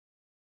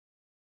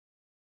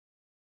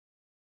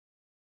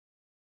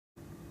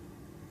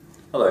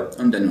Hello,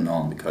 I'm Daniel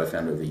Nolan, the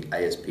co-founder of the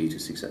ASP to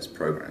Success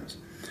programs.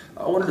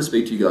 I wanted to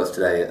speak to you guys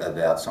today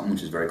about something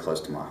which is very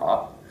close to my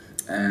heart,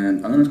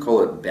 and I'm going to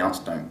call it bounce,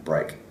 don't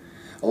break.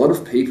 A lot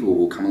of people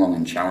will come along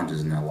in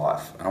challenges in their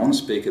life, and I want to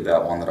speak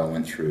about one that I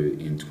went through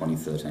in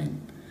 2013.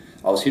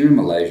 I was here in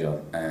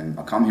Malaysia, and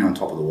I come here on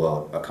top of the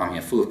world. I come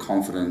here full of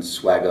confidence,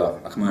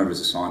 swagger. I come over as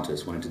a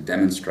scientist, wanting to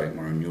demonstrate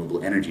my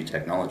renewable energy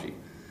technology.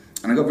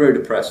 And I got very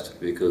depressed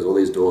because all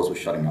these doors were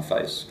shut in my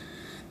face.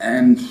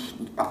 And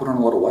I put on a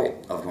lot of weight.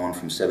 I've gone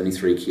from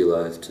 73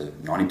 kilos to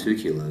 92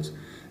 kilos.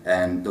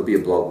 And there'll be a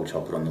blog which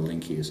I'll put on the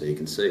link here so you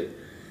can see.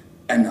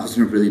 And I was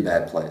in a really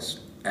bad place.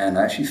 And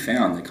I actually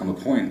found there come a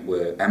point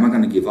where, am I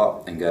going to give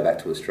up and go back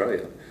to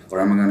Australia? Or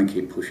am I going to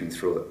keep pushing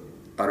through it?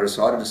 I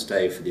decided to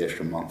stay for the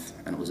extra month,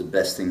 and it was the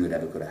best thing that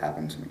ever could have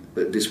happened to me.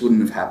 But this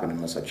wouldn't have happened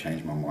unless I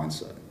changed my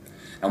mindset.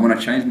 And when I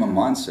changed my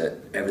mindset,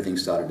 everything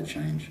started to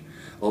change.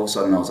 All of a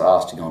sudden I was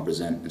asked to go and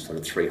present in front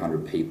of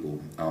 300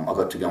 people. I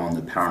got to go on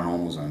the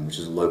Paranormal Zone, which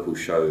is a local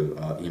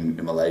show in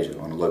Malaysia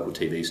on a local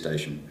TV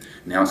station.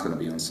 Now it's going to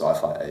be on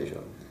Sci-Fi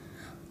Asia.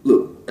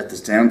 Look, at the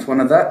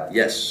standpoint of that,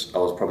 yes, I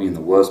was probably in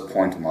the worst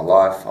point of my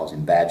life. I was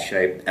in bad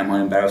shape. Am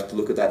I embarrassed to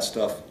look at that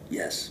stuff?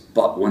 Yes.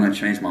 But when I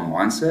changed my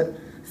mindset,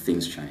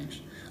 things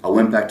changed. I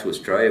went back to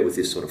Australia with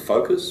this sort of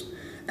focus.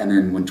 And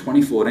then when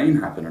 2014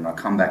 happened and I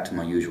come back to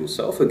my usual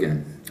self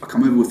again, I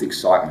come over with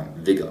excitement,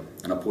 vigor,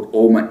 and I put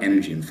all my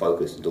energy and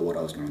focus into what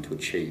I was going to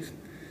achieve.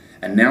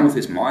 And now with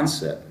this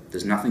mindset,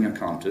 there's nothing I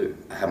can't do.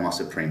 I have my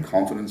supreme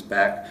confidence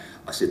back.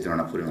 I sit there and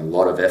I put in a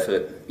lot of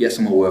effort. Yes,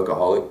 I'm a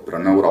workaholic, but I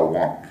know what I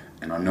want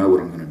and I know what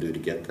I'm going to do to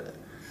get there.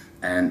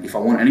 And if I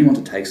want anyone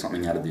to take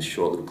something out of this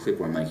short little clip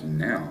we're making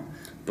now,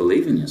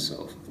 believe in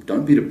yourself.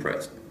 Don't be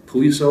depressed.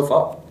 Pull yourself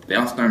up.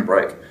 Bounce, don't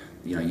break.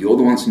 You know, you're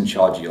the ones in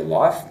charge of your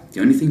life.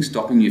 The only thing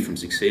stopping you from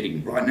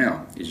succeeding right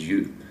now is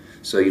you.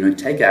 So,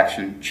 take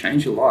action,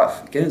 change your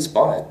life, get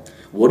inspired.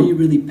 What are you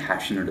really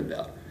passionate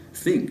about?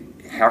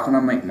 Think, how can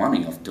I make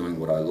money off doing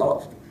what I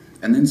love?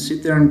 And then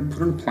sit there and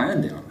put a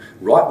plan down.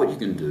 Write what you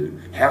can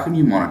do. How can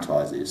you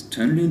monetize this?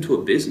 Turn it into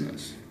a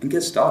business and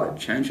get started.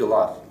 Change your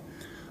life.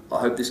 I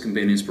hope this can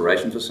be an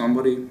inspiration for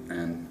somebody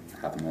and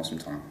have an awesome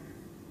time.